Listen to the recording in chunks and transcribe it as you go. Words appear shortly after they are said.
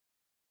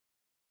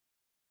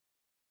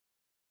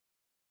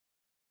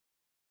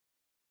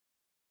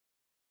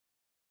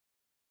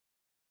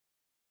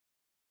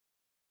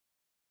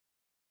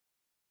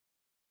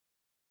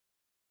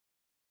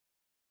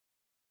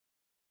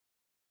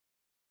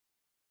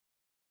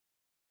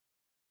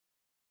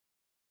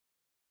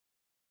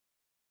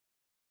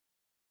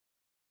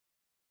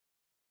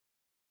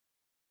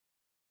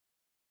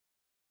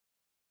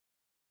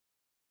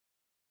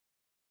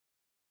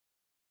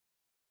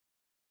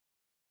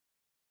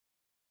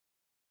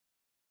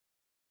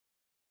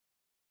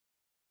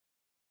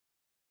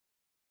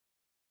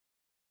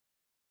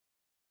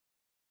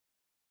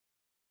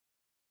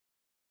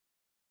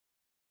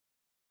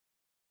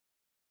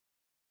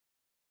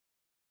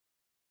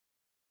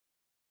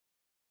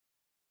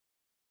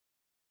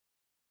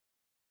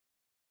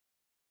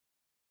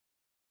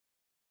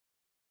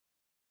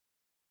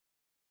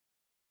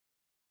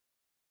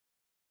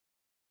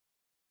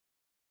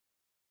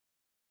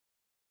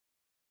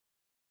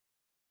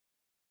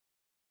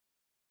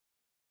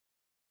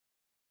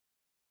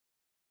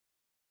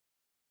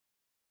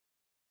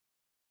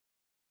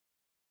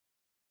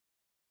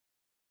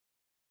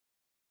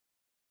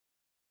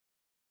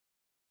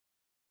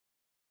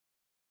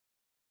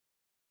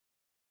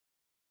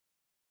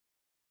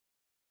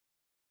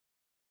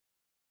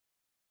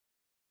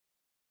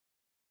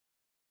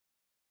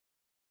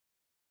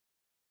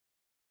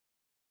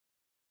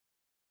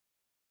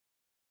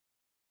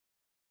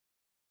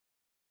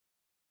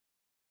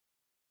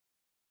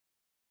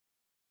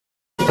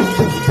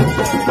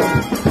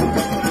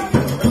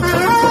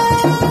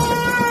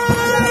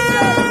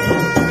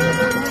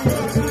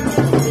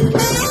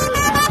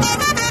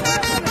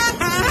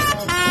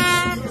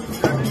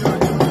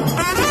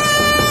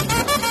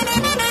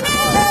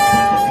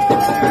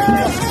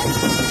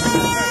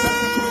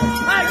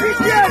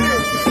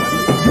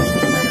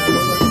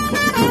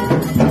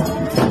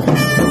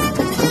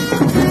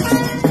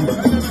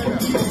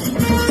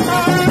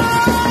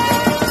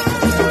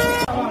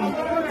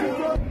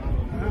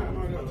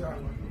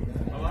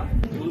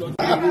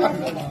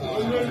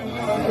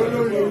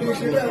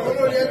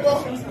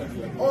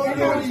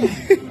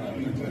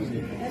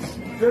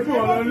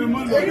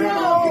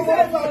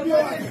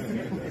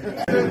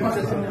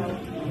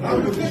I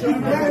will take you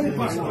very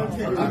personal.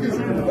 I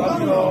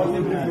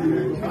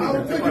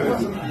will take you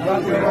personal.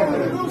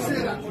 Don't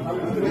say that.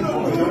 You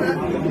don't do that.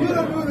 You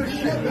don't do the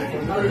shit.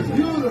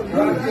 You don't do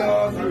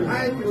that.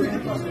 I will take you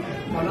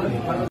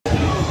personal.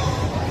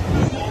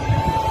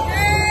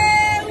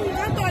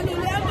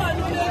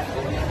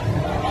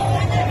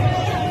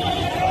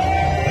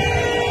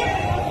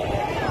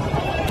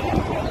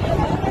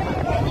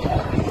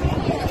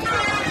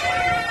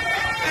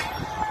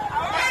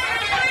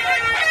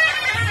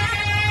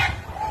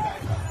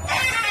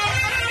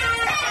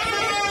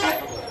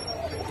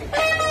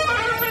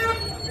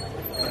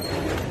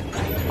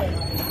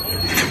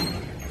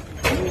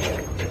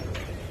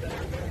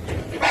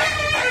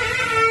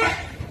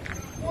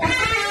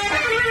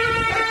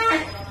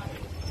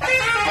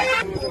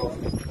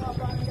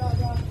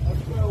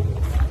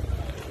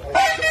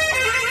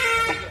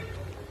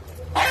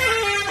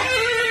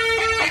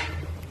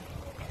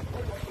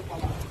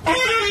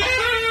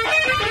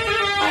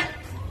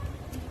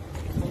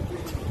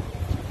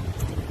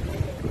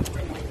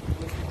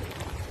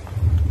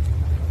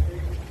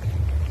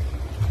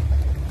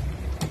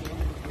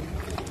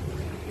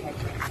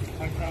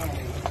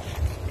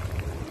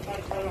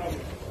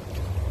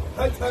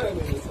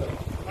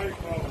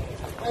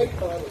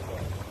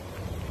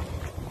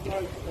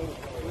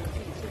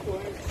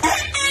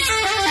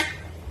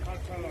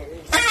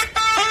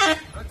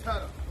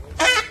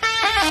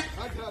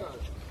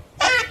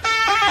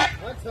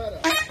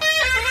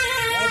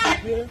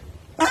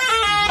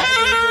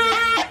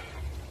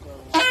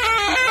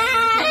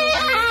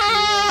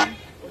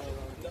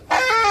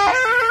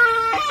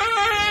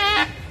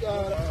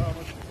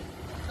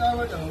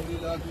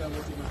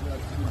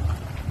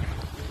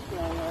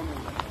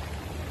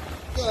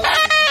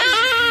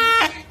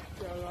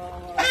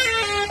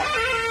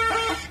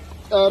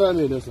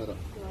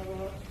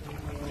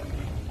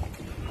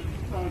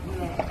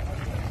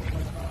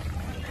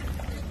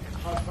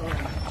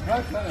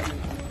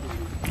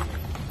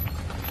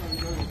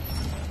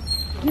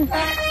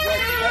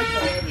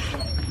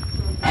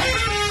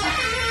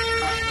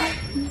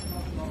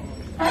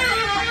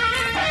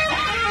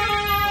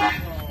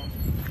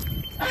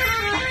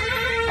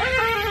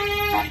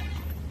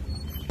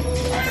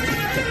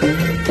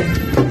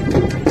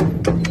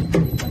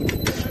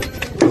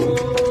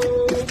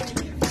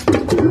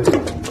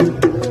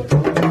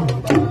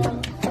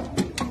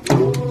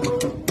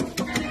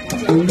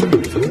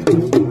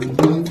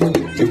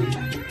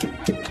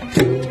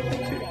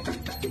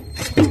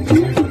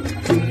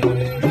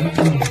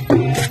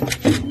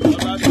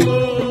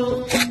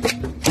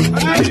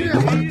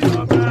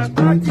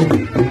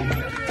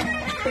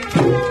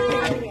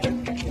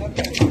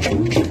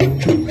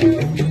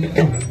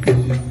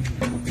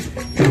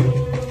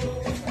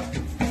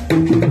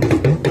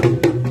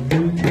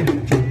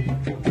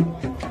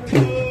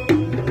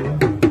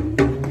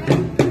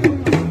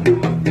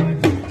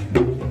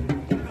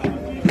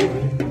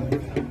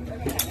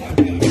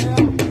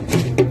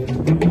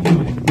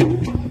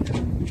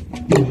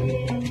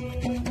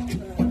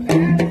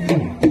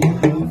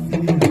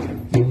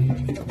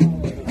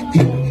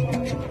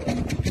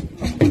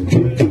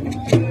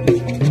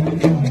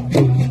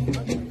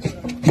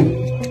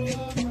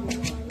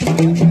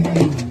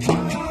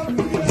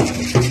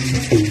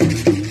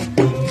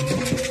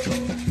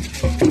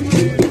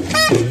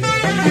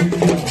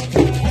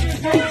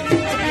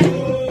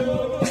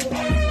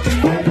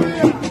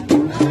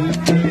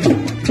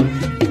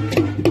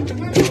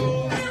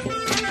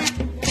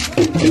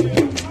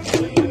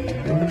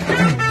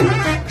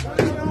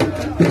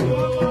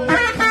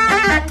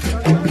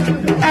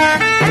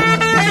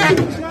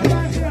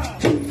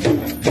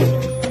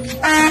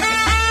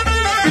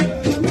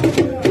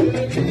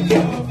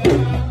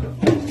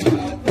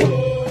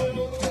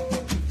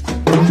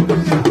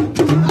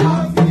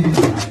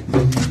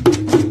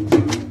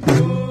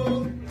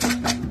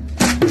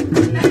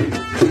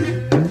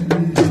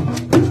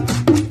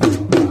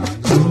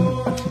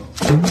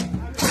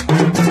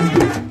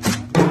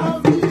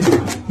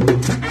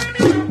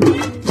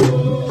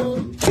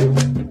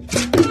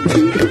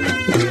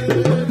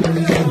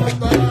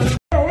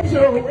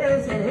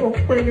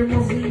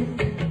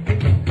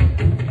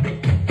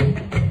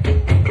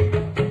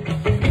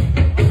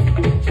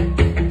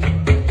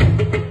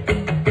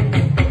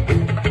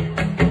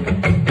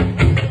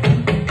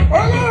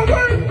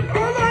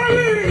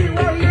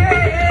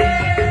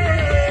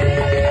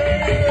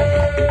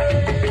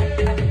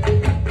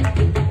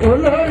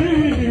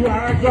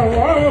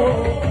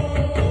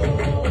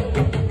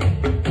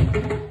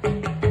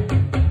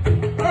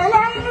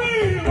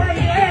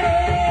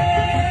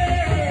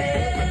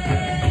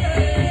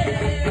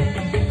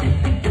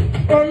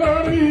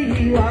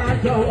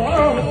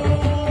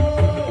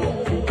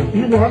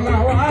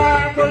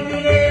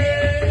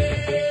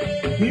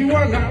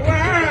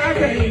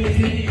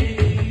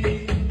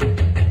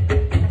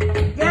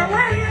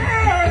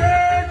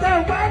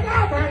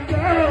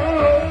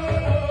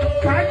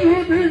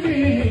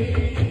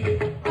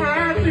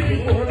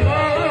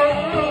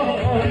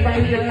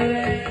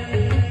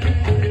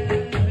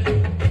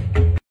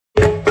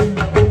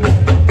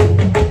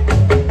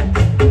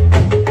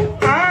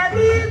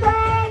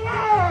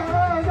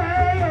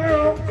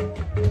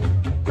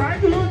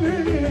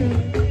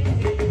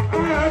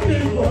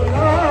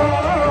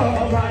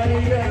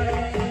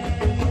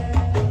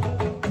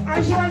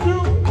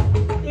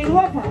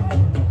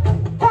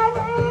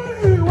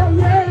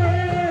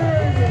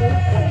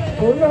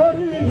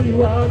 olórí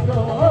ìwà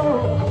gan.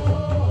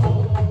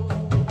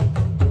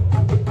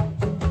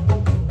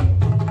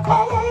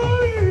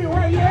 Olórí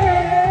ìwà yẹ,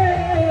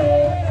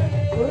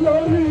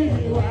 olórí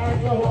ìwà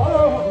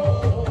gan.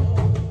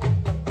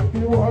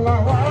 Ìwọ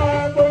làwa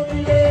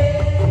gbójúlé,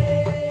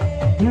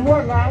 ìwọ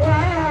làwa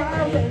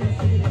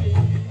fẹ̀yìntì.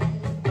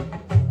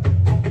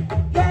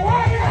 Jọ̀wọ́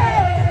yẹ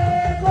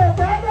kó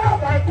gbọ́dọ̀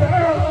bàjẹ́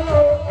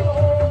o,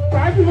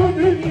 gbájú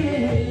bíbí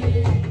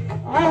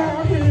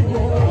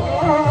àbíwọ̀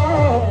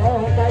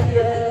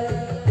bàjẹ́.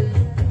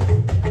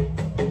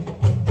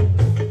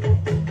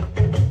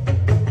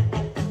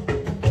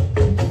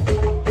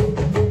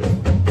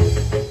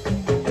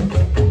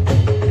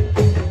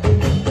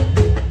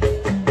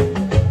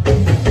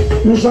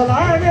 Ìṣọ̀lá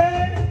ayé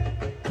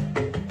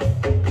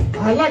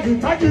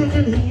alágìtájú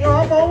mi ní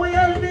ọmọ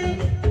Owoyemi.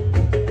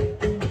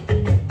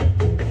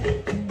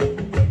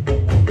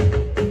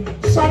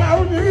 Ṣọlá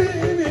Ooni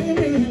ní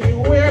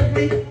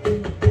Owoyemi.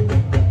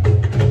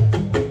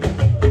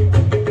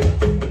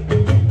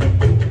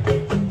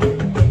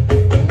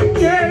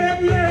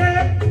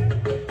 Yẹ́rẹ́yẹ́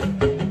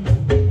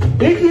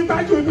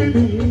ìgìtájú mi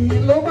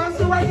ló bá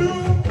síwájú.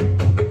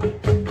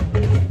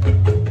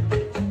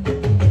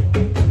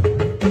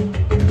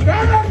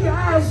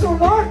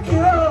 Sumaki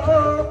o,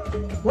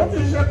 wọ́n ti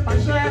ṣe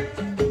pàṣẹ.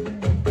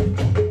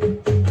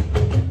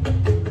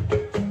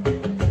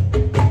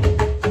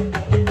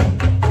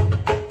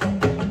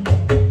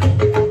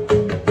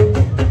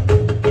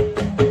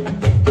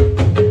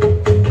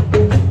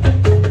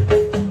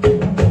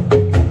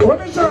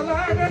 Oníṣọ̀lá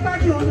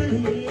Adédájú mi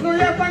ló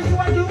yẹ bá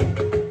síwájú.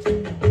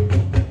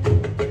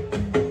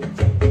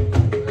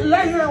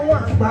 Lẹ́yìn àwọn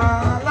àgbà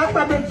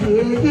lágbàmejì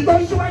èyí tó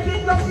síwájú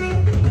lọ sí.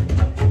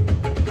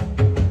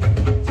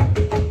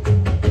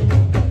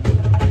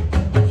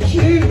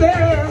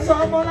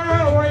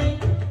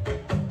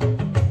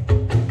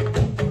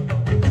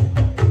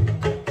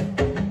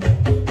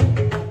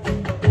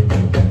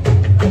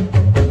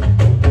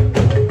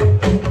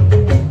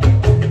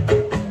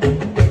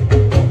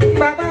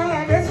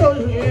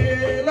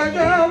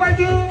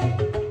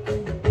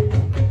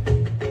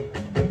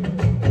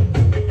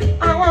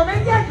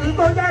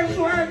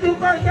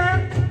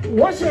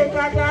 Wọ́n ṣe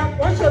dada,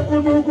 wọ́n ṣe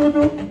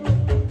gudugudu,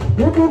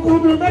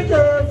 gudugudu méje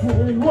fún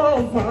ìlú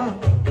Ọ̀fà,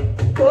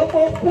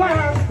 gbogbo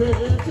Kwara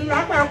State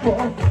lápapọ̀,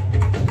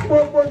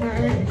 gbogbo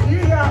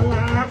Nàìjíríà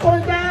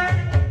làkọjá.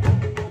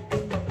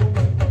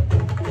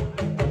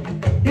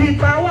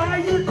 Ìgbà wa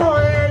yíkọ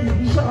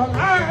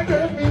Ìṣọ̀lá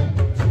Adémi.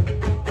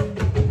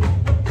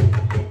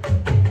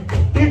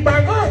 Ìgbà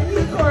náà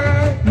yíkọ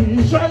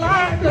Ìṣọ̀lá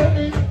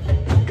Adémi.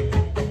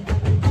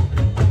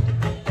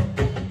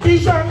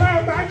 Ìṣọ̀lá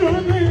Adédájú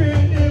ní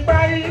ìgbà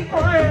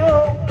ikọ̀ ẹ̀ o.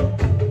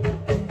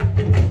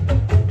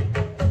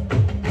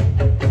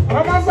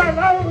 Ọmọ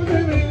Ṣọlá Ooni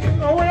ní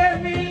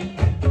Owoyemi.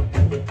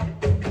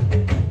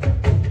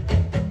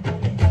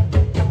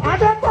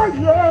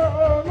 Adépọ̀jù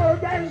ló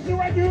jẹ́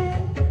síwájú.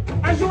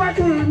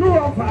 Aṣíwájú ìlú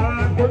Ọ̀fà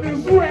kò ní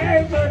sú ẹ̀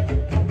ṣe.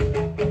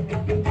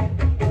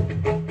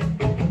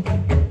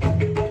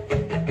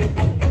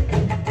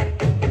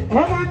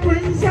 Ọmọ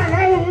Queen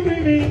Ṣọlá Ooni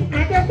ní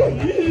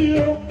Adépọ̀jù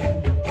o.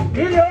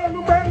 Ilé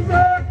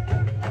olùgbẹ́nsẹ́.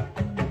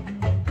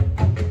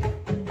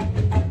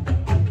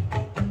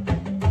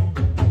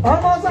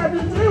 Ọmọ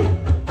Sàbìtì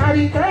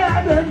Àríkẹ́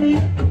Adémi.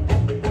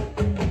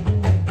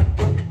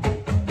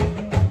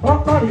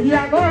 Ọkọ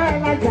ìyànà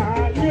alájà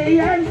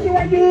yẹyẹ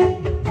síwájú.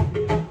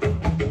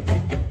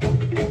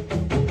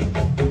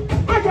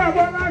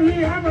 Àjọ̀bọ̀ lárí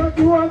àná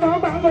tí wọ́n lọ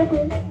bá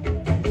lógun.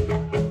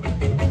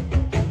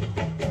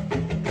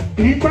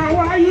 Ìgbà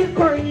wáyé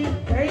kọ̀yìn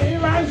ẹ̀yìn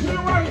la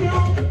síwájú.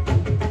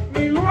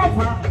 Nílùú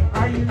Ọ̀fà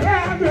àyìnlẹ́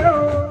àdé o.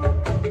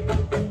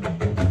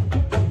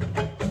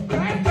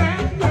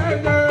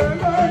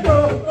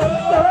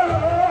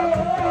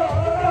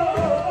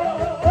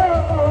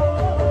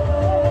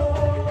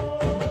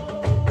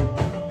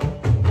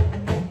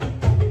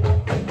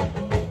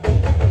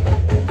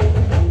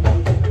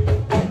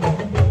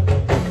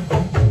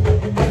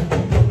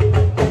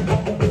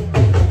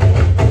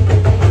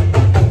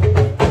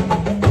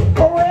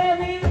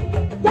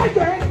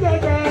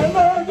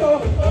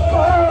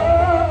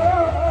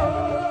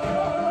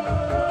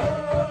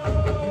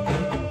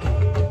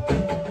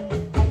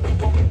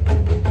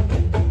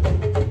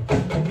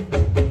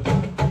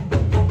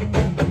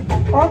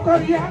 Ọkọ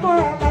ìyànà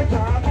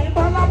alájà ní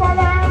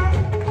bọ́lábọ́lá.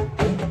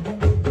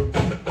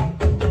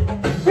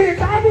 Bí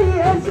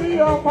kábíyèsí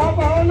ọ̀pọ̀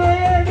ọmọ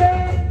olóyèdè,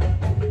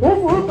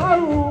 òfurufú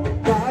báwù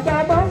padà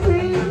bọ́ sí.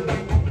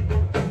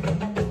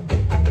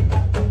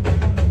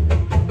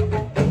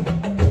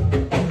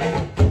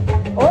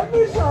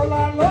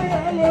 Oníṣọ̀lá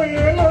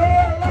lóye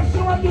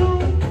lọ́síwájú.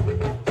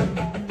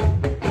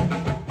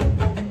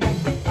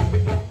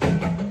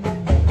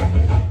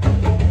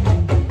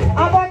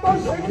 Àwọn tó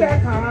ṣe jẹ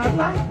kàrà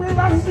láńpẹ́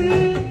lásì.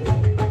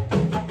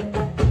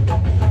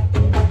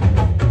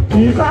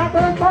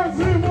 Ìkàbẹ̀ kan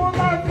sí mú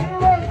láti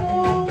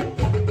rẹ́kún.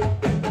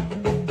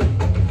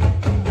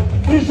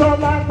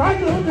 Ìṣọ̀lá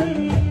Adédájú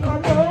ní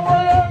ọmọ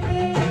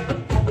Owoyemi.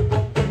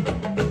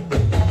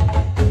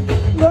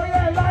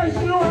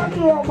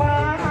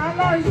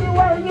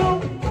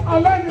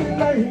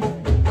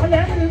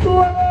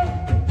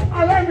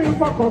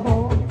 kọ̀kọ̀.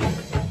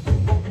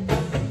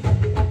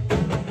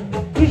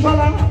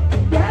 Ìṣọ̀lá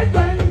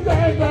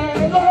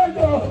gbẹ́gbẹ́gbẹ́gbẹ́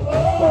lọ́jọ́.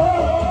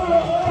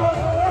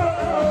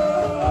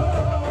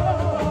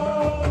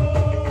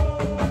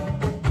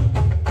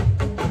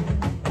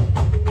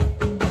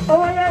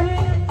 Owoyemi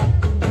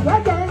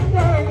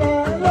gbẹ́gbẹ́gbẹ́gbẹ́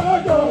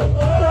lọ́jọ́.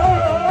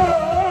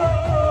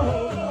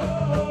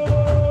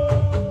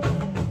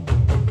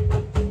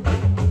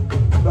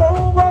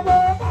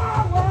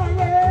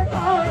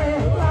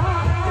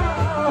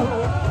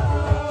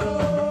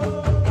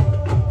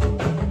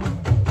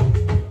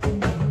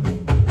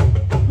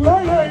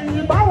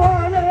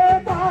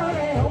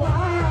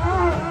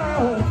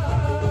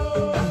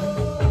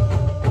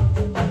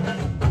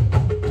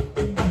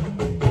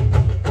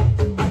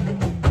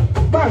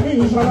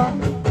 Ìṣọ̀lá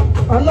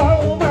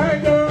ọlọ́run máa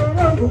jẹ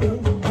ọlọ́run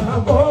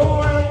àbọ̀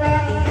wáyà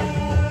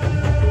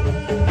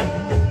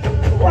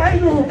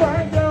wáyù máa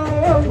jẹ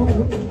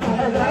ọlọ́run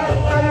àbọ̀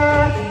wáyà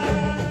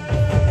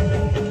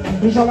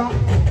Ìṣọ̀lá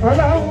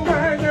ọlọ́run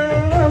máa jẹ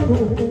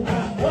ọlọ́run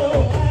àbọ̀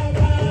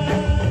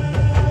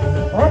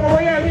wáyà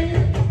Owoyemi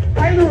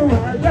wáyù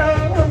máa jẹ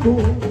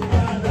ọlọ́run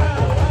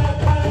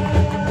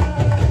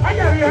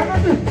ayàrí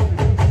amadu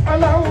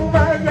ọlọ́run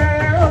máa jẹ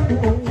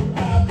ọlọ́run.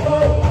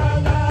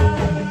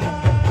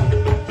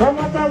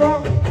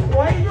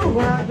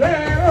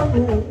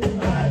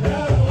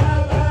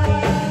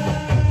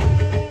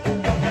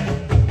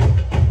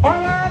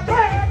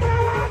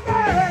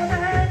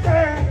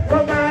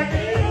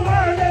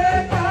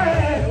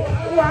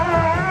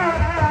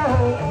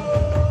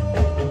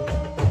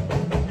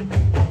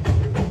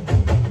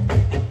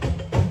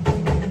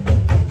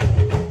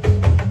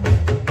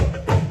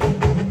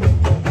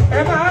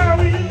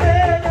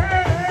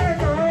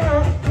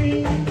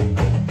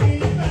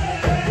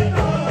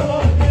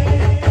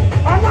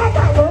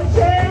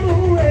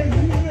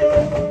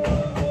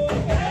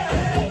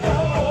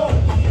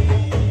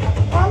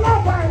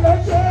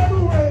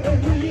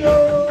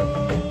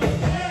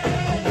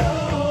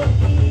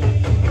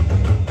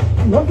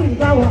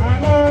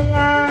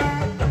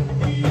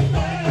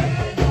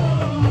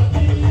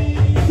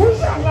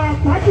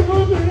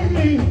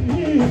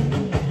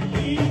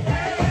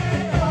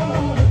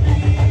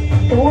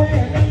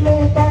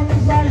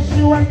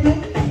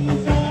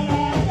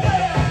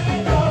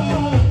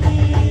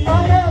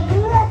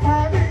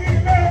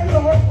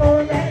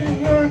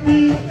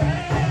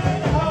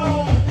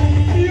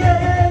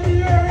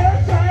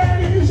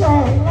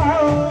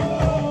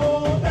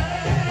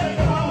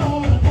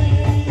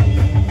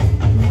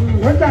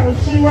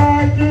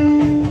 Asiwaju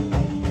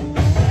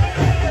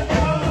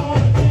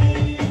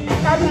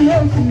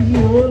kábíyèsí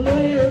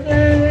olóyè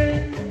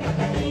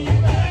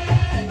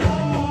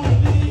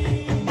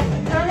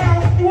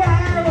ẹlẹ́kú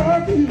àrò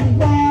ti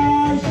wá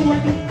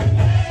síwájú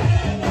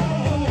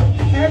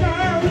ẹ̀dá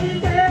wí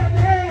bẹ́ẹ̀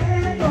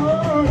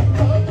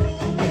lọ́dọ̀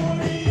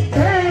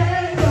bẹ́ẹ̀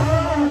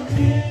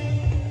lọ́dọ̀.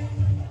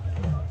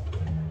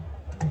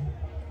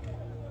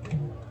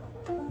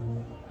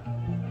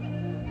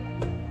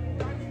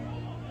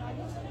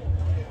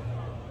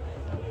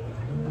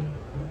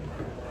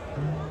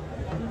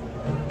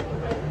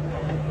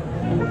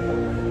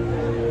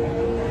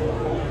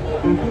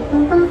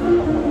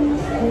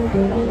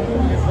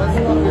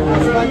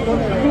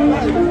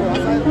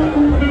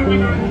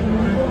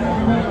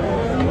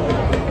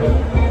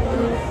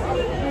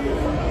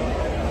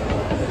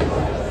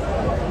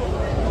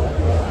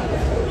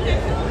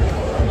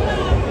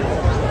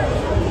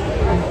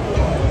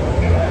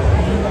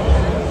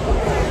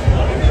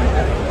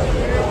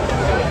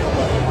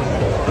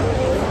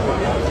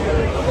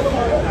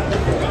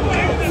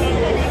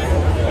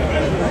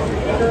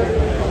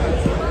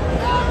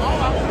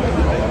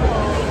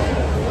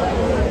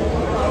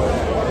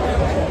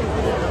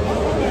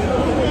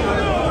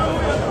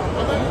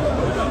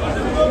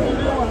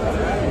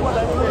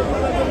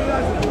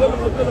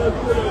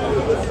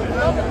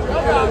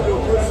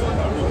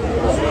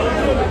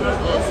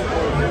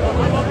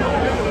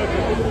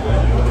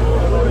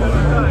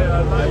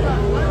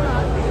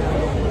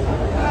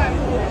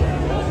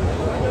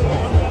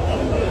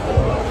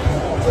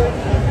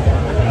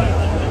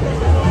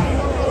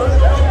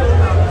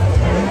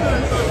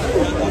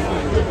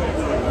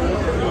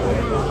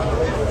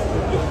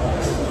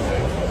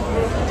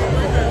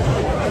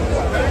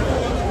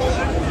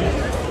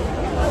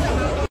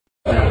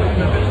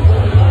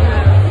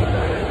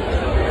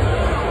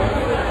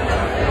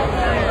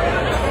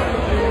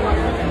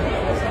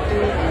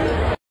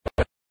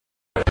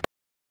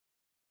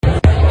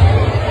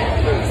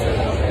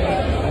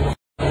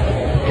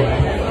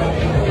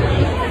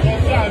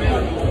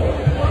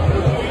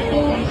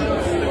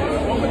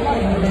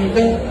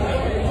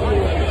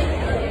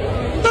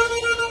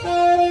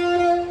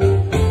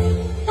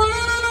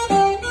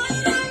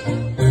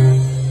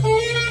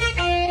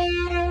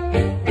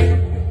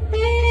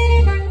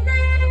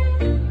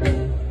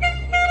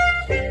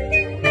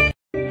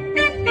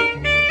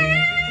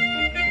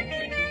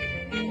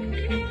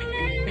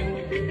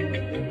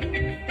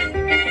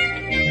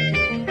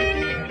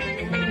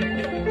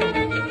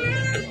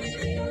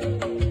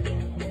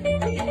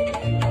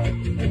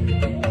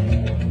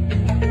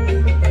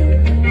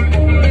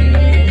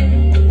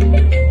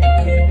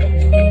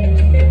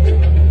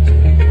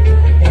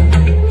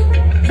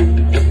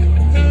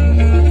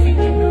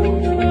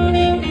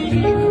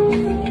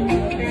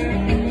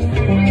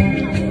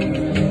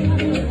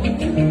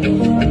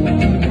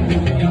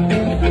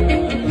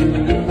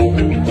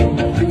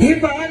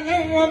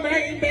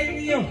 bẹ́ẹ̀ bẹ́ẹ̀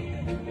níyàn.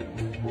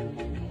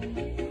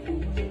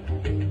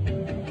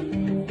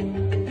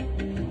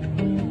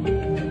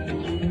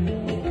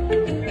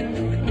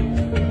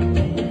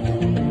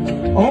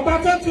 Ọba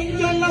tó ti ń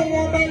jẹ́ lọ́wọ́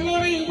ọba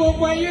lórí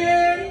gbogbo ayé.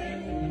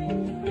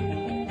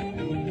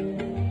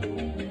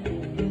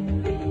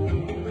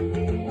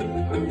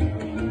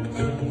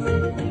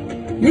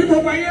 Ní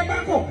gbogbo ayé bá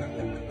kọ̀,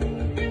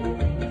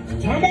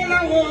 ọba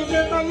láwọn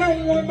ọ̀sẹ̀ tán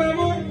lọ́wọ́ ọba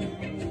mọ́.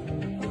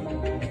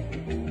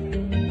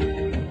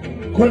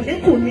 Kò ní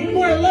kù nínú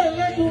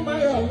ẹlẹ́ẹ̀lẹ́dùn máa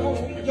yọ̀ lọ́wọ́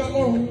jọ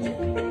lọ́wọ́.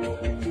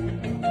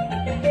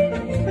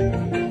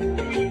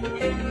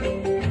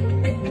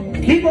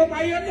 Kí gbogbo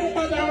ayé tó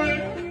padà wá.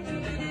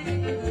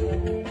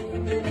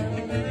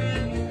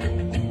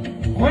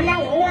 Wọ́n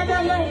láwọn wá bá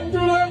lọ́wọ́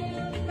dúró.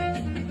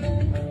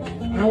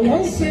 Àwọn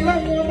ń sin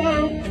lọ́wọ́ ọba.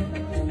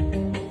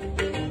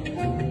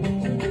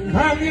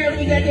 Máa ní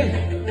ẹrú jẹjẹ.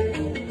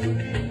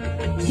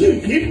 Tí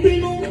kì í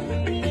bínú.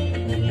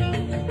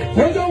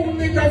 Ọjọ́ òun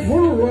ní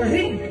Gàfúrù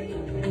Rahim.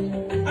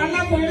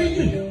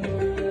 Alábọ̀ríjì.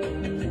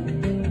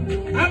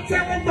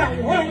 Atẹ́wọ́gbà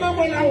wọ́n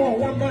lọ́wọ́ láwọ̀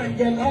wọ́n máa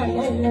jẹ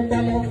lọ́wọ́ gbà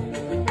lọ.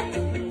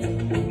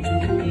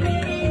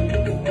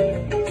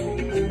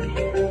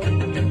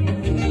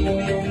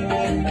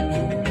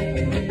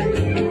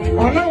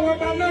 Ọlọ́wọ́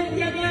bá ló ń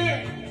jẹ bẹ́ẹ̀.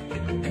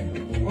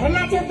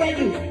 Ọlá tó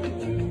gbẹ̀jù.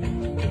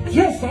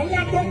 Yóò sọ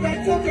ọlá tó gbẹ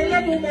tó kẹ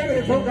lẹ́nu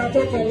mẹ́rin tó ga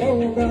tó tẹ̀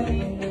lọ́wọ́ bá.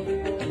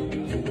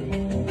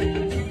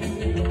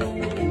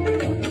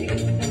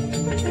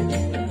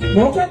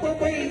 Mo kọ́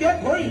gbogbo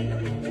ìjókòó yìí.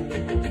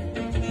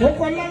 Mo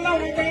kọ́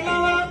lọ́lọ́wọ́ bá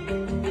lọ́wọ́.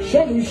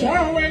 Ṣolùṣọ́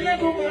àwọn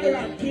ẹlẹ́dùn mẹ́rin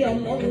àti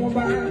ọlọ́wọ́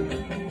bá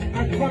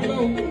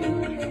akọ́lọ́wọ́.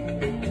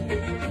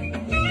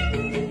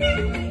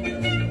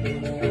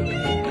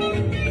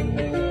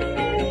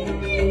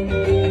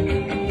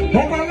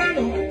 Ọba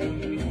lẹ́nu,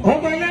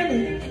 ọba lẹ́nu,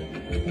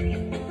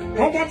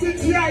 ọba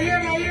títí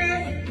ayérayé,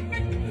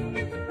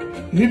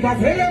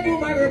 ìbàfẹ́ lẹ́nu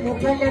máa rẹ̀ mọ́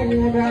kọ́lọ́wọ́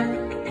ọba.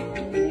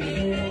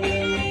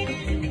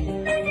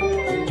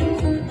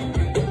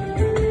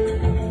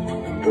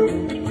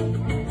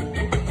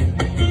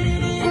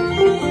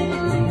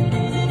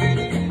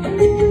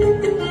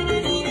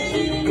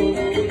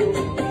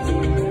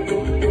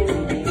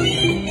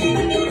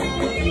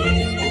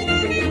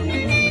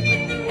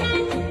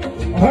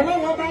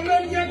 Ọlọ́wọ́ ọba ló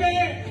ń jẹ́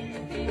bẹ́ẹ̀.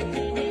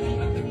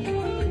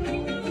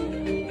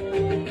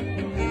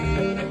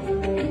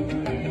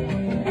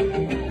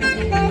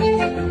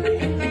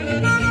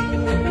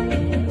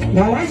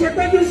 Làwọn ṣe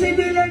pẹ́jú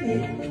síbí lónìí.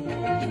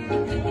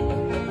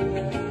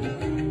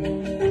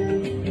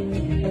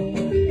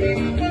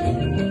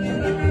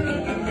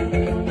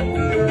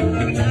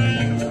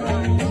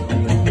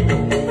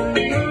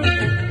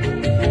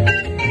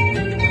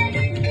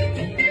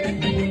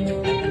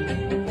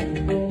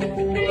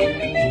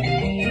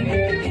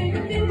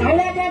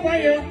 Àwọn bàbá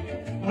yẹn,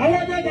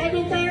 àwọn bàbá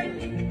dúpẹ́,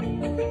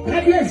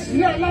 kábíyèsí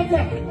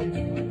ọlọ́fà,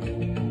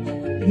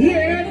 bí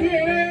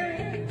eré,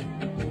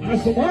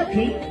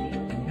 àsùnmọ́kì.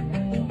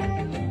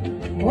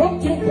 Wọ́n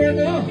tún pè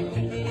náà.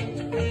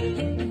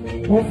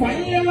 Ọ̀fà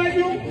yíyẹ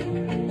wájú.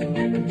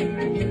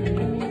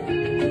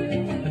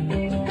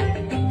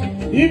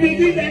 Ibi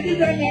jíjẹ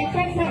jíjẹ ní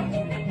ọkọ̀fà.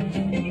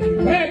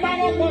 Bẹ́ẹ̀ bá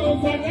wọ́n pọ̀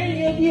ọ̀fà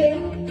lẹ́yìn ebi o.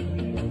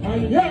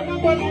 Àyè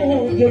ọmọgbọ́n àwọn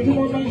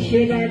ojoojúmọ́ máa ń ṣe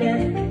dáadáa.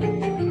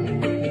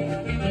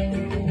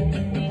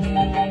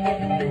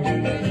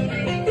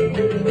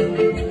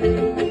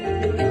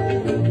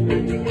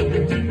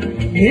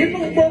 Nínú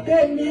gbogbo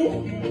ìlú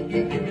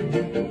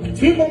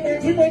tí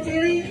mo ti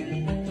rí.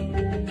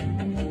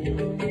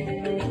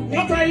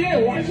 Látàyè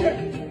ìwáṣẹ̀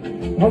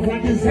ọ̀fà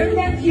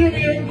Descendant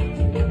Union.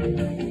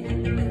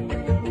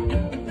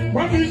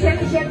 Wọ́n ti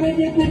ṣe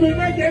gudugudu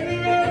méje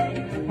nílé.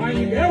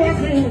 Àyìnbẹ́ wá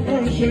sí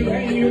nǹkan ṣe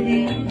lẹ́yìn omi.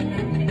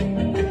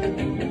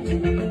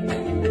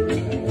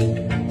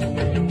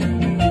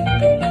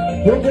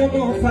 Gbogbo ọmọ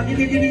ọ̀fà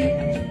gidigidi.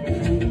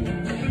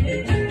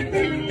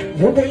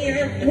 Gbogbo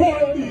yẹn kú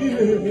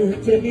oríire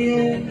tèmi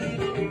o.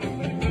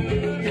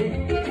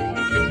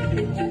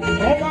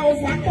 Ọba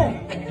ọ̀fà pọ̀.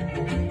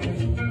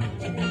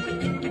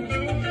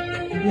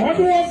 Wọ́n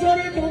dúró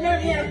sórí ìlú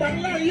lẹ́yìn ẹ̀gbà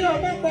ńlá yìí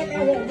ọba gbọ́dọ̀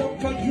àwọn ọ̀dọ́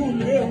tọ́jú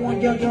ilé wọn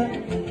jọjọ.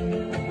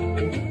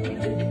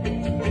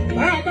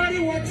 Máa bá rí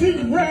wọn tí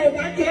ìlú ẹ̀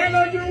bá jẹ́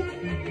lójú,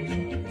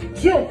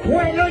 tí ò kú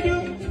ẹ lójú.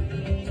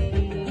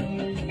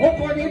 Ó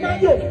kọ́ ní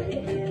májò.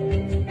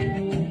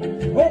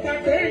 Ó bá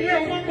tẹ ilé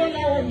ọmọ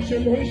gbọ́dọ̀ àwọn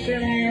ìṣèlú ń ṣe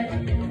rẹ̀.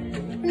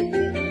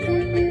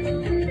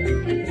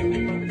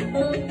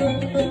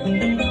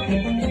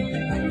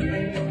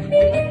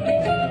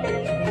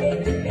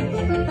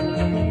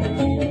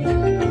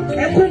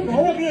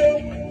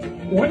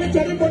 Wọ́n ní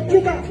jẹ́ nípa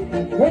túbà,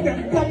 wọ́n jẹ́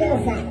nípa ọmọ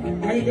ọ̀fà,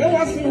 àyìnbẹ́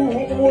wá sí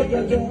owó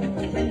jọjọ.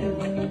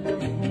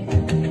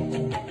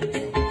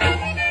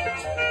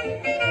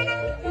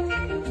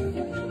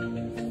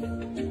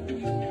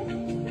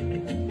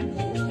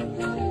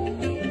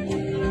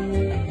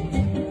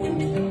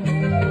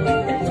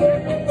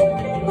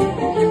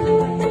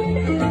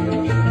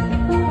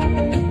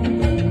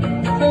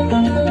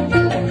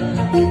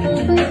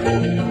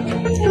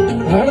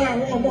 Ara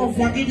àwọn ọmọ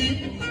ọ̀fà gidi.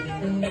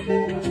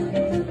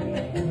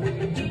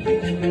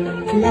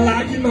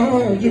 Aláàjì náà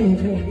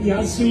yóò yá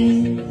sí.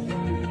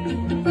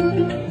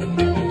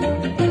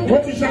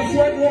 Wọ́n ti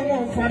ṣàṣíwájú ọmọ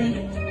Ọ̀fàrí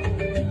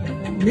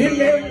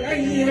nílé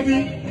ẹ̀yìn ẹbí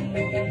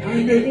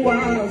àìlè wá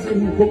sí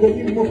gbogbo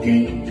mímọ́ kí.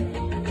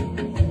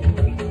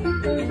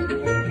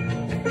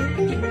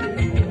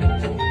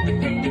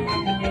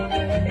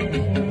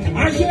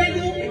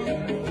 Aṣíwájú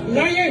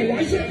láyé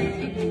ìwáṣẹ̀.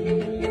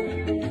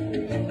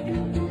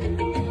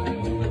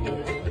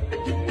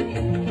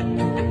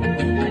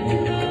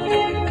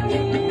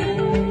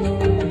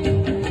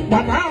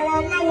 Bàbá àwọn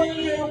aláwọ̀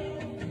ilé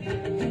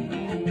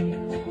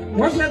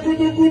wọ́n ṣe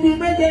gudugudu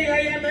méje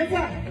yẹyẹ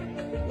mẹ́fà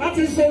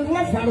láti so ìlú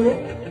Ọ̀fàró.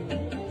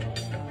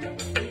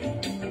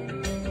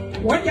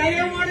 Wọ́n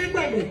jayé wọn rí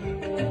gbàgbé.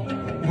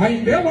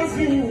 Àyìnbé wọ́n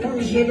sì wọ́n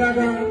ṣe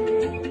dáadáa.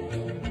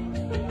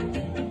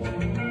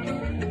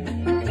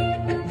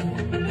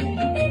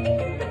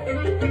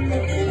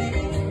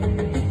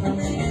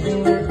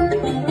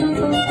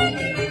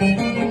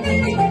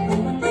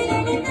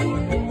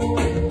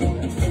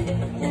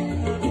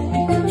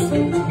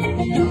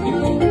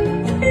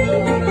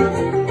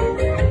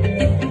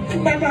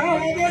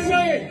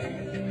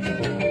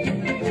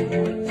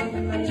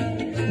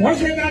 Wọ́n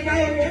ṣe dáadáa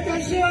ọ̀rọ̀ tó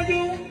ṣíwájú,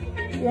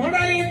 wọ́n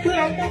ráyé pé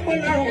ọmọ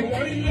pẹ̀lú àwọn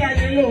orí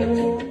ayé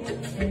lòrò.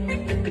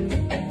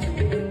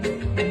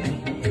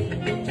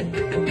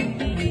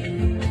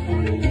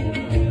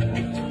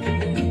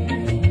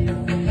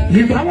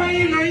 Ìgbà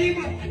wáyé lọ yí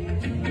mọ̀.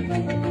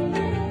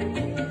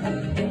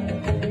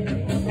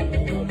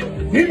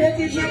 Bí mo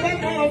ti ṣe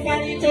bọ́kọ̀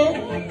Ọ̀fàrí tó.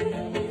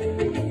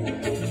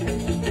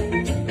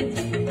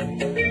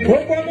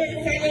 Gbogbo mi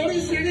fẹ́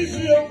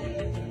oríṣiríṣi o.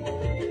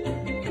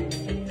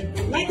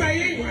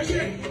 Látàyé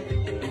ìwáṣẹ̀,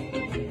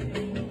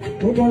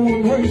 gbogbo wọn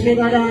ló ń ṣe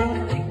dáadáa.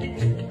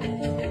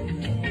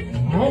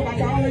 Àwọn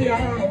bàbá ọ̀yà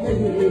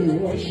olùwò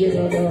wọ́n ṣe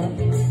dáadáa.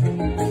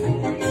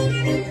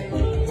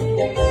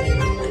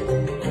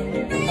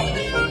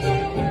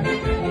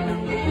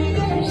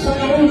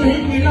 Sọ̀rọ̀ òní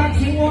ní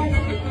láti wọ́n.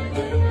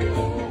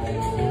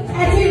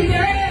 Àti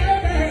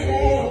ìbẹ̀rẹ̀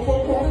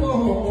gbogbo ọmọ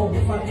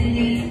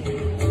Ọ̀fàrí.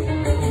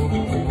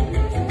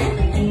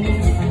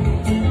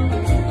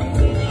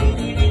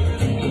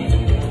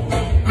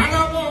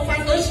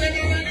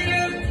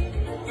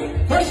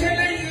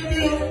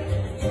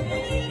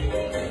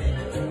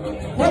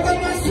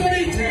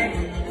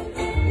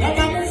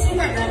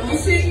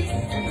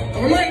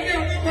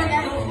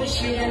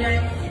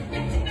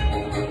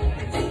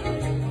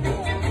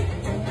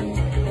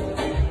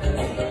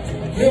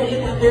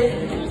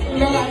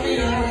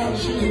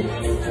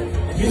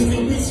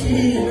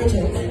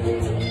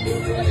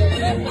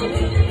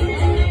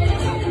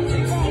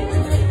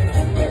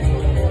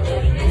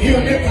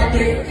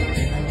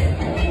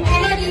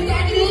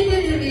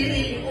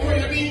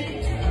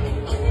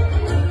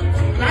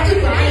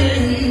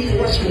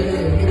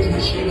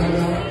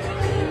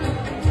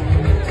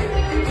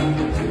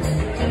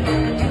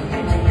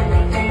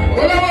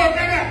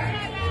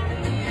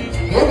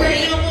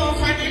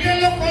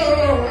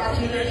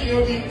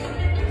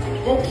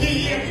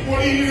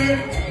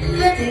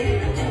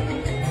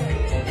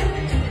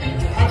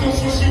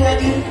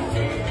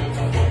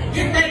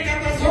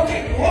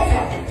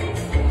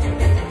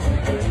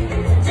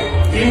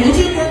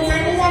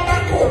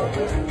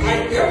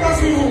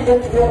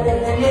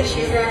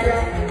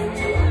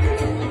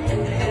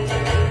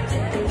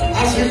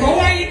 Àsìkò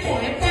wáyé kò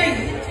ní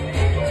báyìí,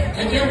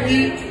 ẹ̀jẹ̀ wí.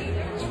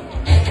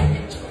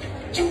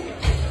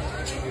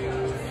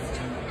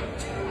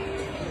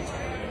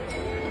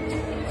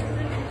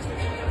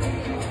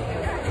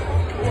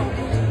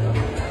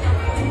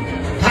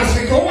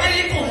 Àsìkò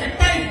wáyé kò ní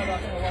báyìí,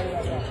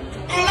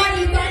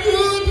 ọlọ́dúnrún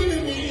yóò dúró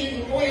ní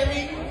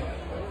Owoyemi.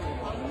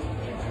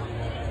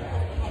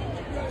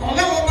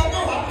 Ọlọ́wọ́ bàbá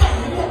wa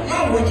bàyìí wọ̀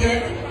láwọ̀ jẹ,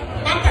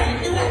 bàbá yìí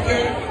ní wọ̀ jẹ.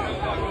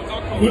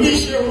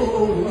 Oníṣẹ́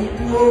òòrùn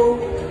dúró.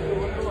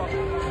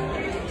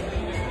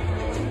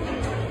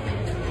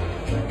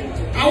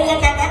 Àwọn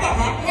bàbá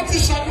wọ́n ti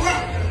ṣàdúrà.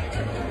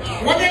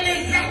 Wọ́n délé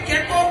ìyá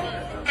akẹ́kọ̀ọ́.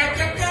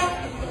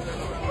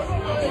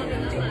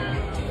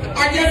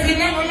 Àjẹsí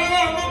lọ́wọ́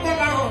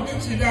ọmọkànlá hàn ní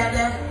ti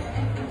dáadáa.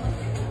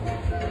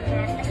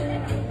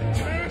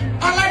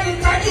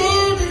 Aládìkájú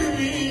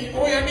nìrì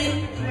Owoyemi.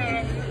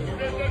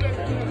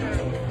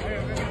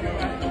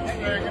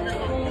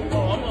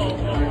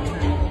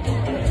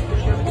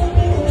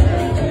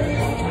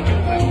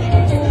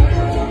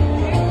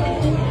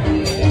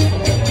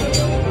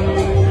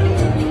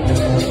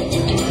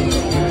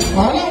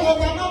 Ọlọ́wọ́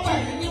bá nọ́mbà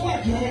yìí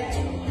níwájú ẹ̀.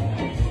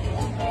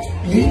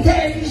 Ìjẹ́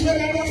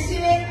ìfiṣẹ́lẹ̀ lọ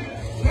sílé,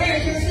 bẹ́ẹ̀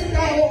ṣe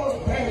síta o,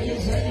 bẹ́ẹ̀ ṣe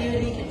sẹ́yìn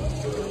rí.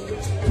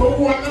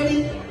 Gbogbo akárí.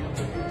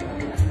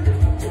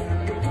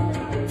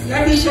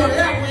 Lẹ́bi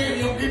ṣọ̀rẹ́ àwọn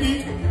èèyàn gidi.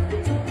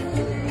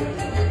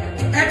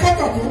 Ẹ̀kọ́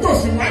tọ̀tún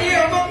tòsí wáyé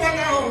ọlọ́pàá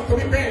náà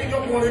torí bẹ́ẹ̀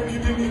yọ̀pọ̀ rẹ̀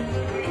gidi ni.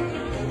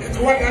 Ètò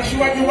wájú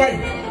aṣíwájú wáyé.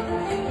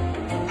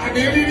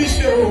 Àdé rírí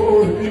ṣe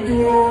òòrùn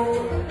dúró.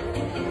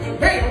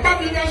 Bẹ́ẹ̀ bá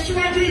mi ní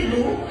aṣíwájú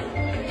ìlú.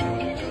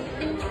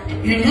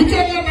 Ìlú tó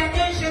lọ́ba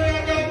tó ń ṣe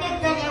ọjọ́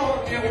mọ́kànlá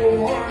ẹ̀wọ̀n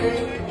wọ́n rẹ̀.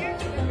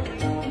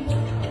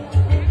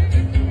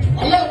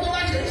 Ọlọ́run tó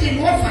wá ṣe ti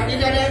ìlú Ọ̀fà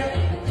rẹpẹrẹ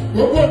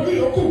gbogbo òbí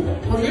yòókù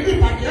kò ní bí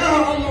pàdé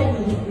ọlọ́run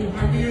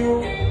àbí o.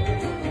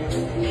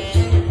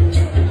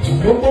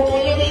 Gbogbo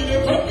olórí ilé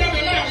tó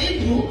jáde láàrin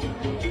ìlú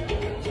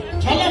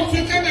ọlọ́run ti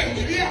jẹ́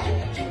Nàìjíríà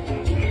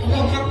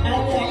ọlọ́run máa pa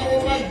ọwọ́ ọlọ́wọ́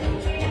báyìí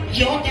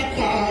jẹ́ ọ́dà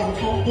pa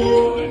ọ̀gbọ́.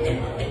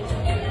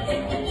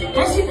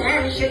 Wọ́n sì máa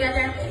ń ṣe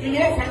dáadáa ilé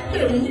Ọ̀fà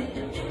pẹ̀lú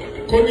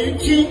kò ní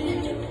tú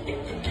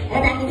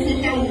ọba kúkú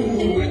náà wù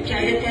ẹ̀jẹ̀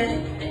ayẹpẹ́.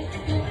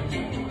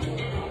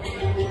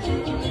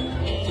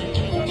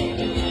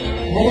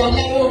 Ọba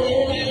lọ́wọ́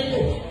owó láyé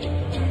lò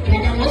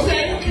bàtà mọ́sẹ̀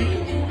ẹ̀kí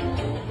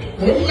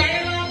òun láyé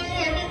lọ́wọ́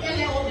ẹ̀rọ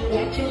pẹ̀lú àwọn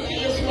ìwà tó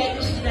láyé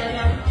síwájú sí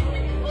dáadáa.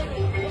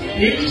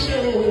 Èyí ṣe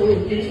òòrùn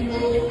ìfúnná.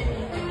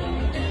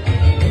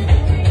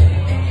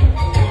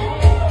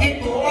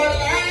 Ipò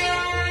ọlá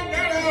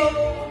dára o,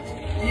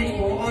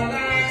 ipò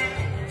ọlá.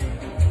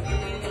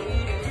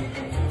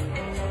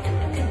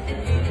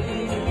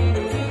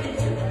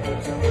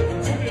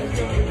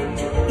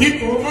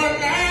 Ipò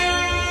ọlá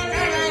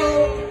dára o,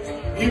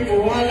 ipò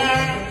ọlá.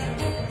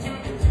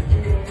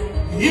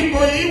 Ipò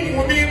ìwù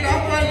mi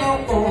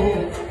lọ́pọ̀lọpọ̀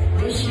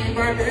ló ṣì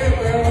máa dé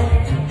wẹ̀ ọ́.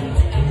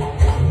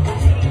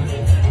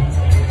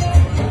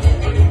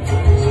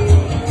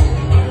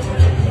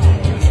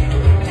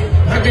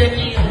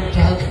 Adéní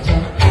àjàjà.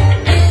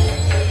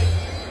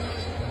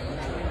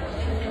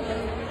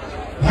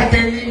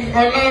 Adéní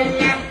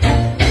ọlọ́lá.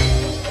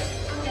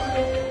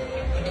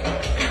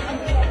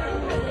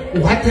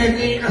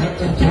 Adéní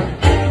àjàjà.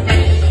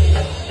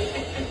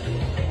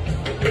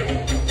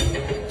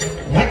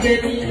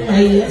 Adéní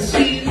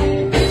àyẹ̀sí.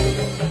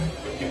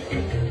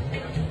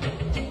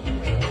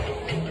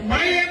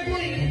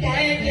 Máyégún ìgbà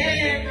ẹ̀jẹ̀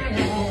náà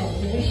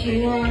ló ṣe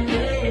wá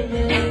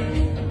lẹ́yìn.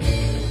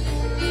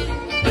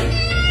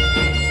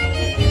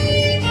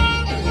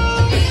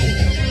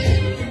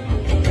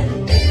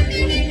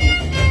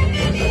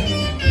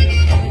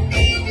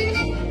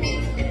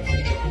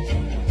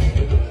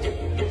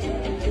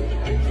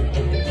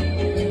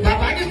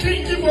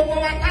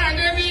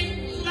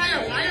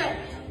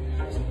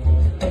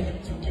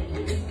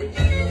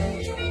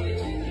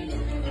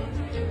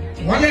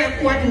 Wọ́n lè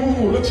kú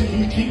àdúgbò ló ti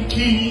yí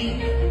kíkí.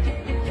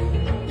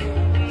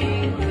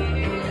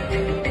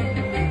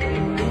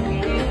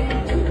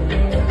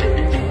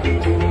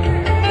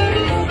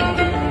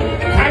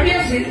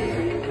 Kábíyèsí.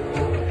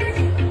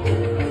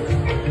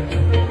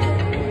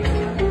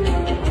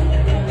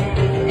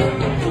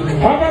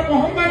 Ọba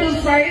Muhammadu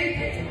Said.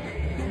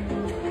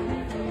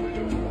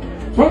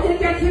 Tó tún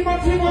jẹ́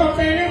tímọ́tímọ́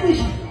ọ̀bẹ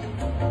Elégùṣì.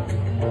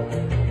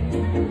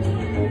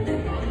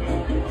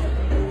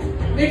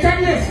 Ní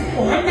kábíyèsí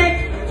Muhammad.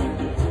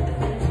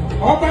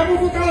 Ọba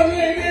gbogbo káwọn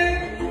ilé ilé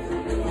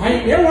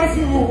àìlè wá sí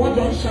ìlú wọn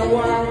jọ ń ṣàwọ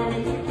ara wọn ni.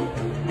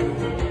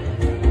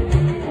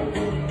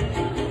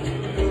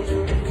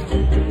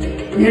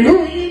 Ìlú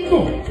yìí ń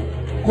bọ̀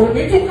kò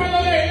ní tún ká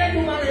lọ́lẹ́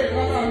Ẹlẹ́dùmarè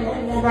lọ́dọ̀ ọlọ́run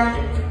ọba.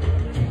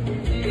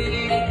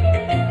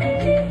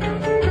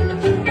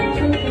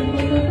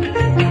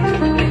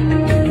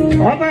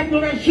 Ọba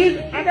Abdulrasheed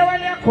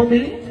Adéwálé Àkànbí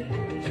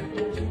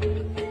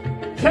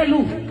Tẹ́lú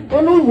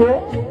Olúwo.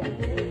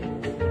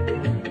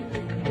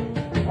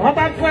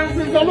 Ọba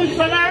Francis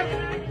Olúṣọlá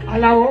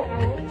Àlàó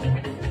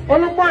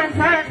olùkọ́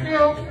àṣà ẹ̀kí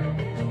o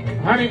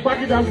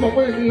àrìnpákìdá sọ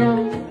pé ènìyàn.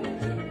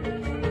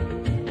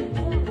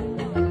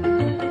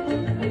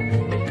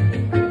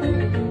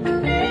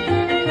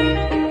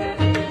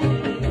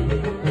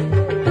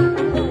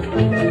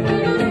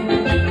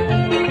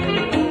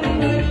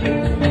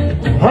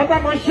 Ọba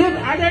Moshood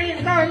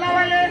Adéyínká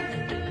Ọláwálé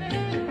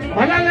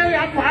Ọlálẹ́rìí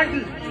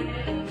Àfàájì.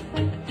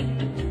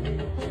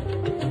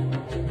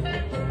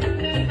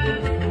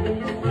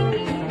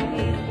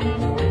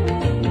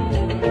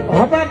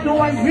 Ọba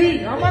Duwazi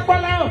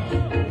Ọmọkọ́lá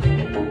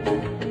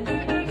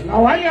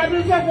Àwáyé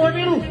Adúsọ́fún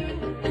Onírù.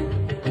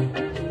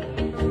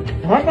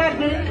 Ọba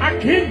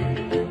Akim